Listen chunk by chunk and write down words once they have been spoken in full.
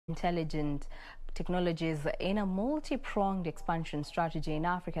intelligent technologies in a multi-pronged expansion strategy in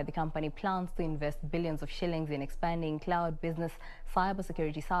Africa. The company plans to invest billions of shillings in expanding cloud business,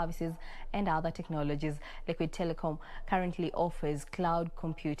 cybersecurity services and other technologies. Liquid Telecom currently offers cloud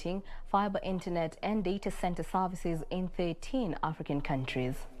computing, fiber internet and data center services in 13 African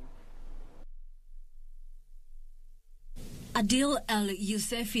countries. Adil El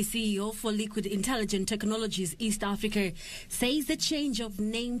Youssefi, CEO for Liquid Intelligent Technologies East Africa, says the change of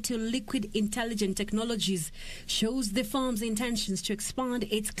name to Liquid Intelligent Technologies shows the firm's intentions to expand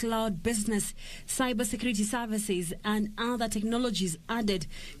its cloud business, cybersecurity services and other technologies added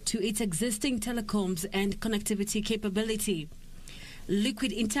to its existing telecoms and connectivity capability.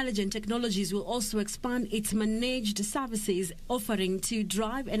 Liquid Intelligent Technologies will also expand its managed services offering to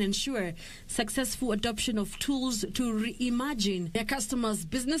drive and ensure successful adoption of tools to reimagine their customers'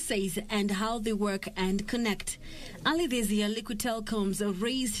 businesses and how they work and connect. Early this year, Liquid Telecoms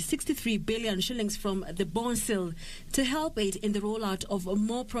raised 63 billion shillings from the bond sale to help it in the rollout of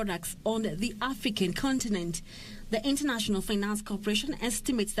more products on the African continent. The International Finance Corporation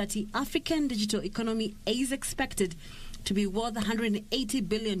estimates that the African digital economy is expected to be worth $180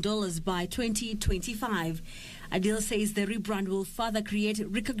 billion by 2025. Adil says the rebrand will further create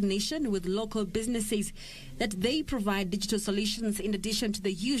recognition with local businesses that they provide digital solutions in addition to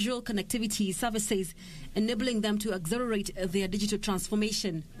the usual connectivity services, enabling them to accelerate their digital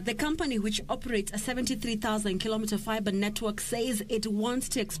transformation. The company, which operates a 73,000-kilometer fiber network, says it wants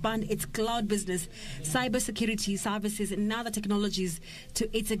to expand its cloud business, cybersecurity services and other technologies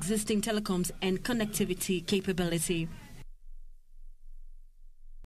to its existing telecoms and connectivity capability.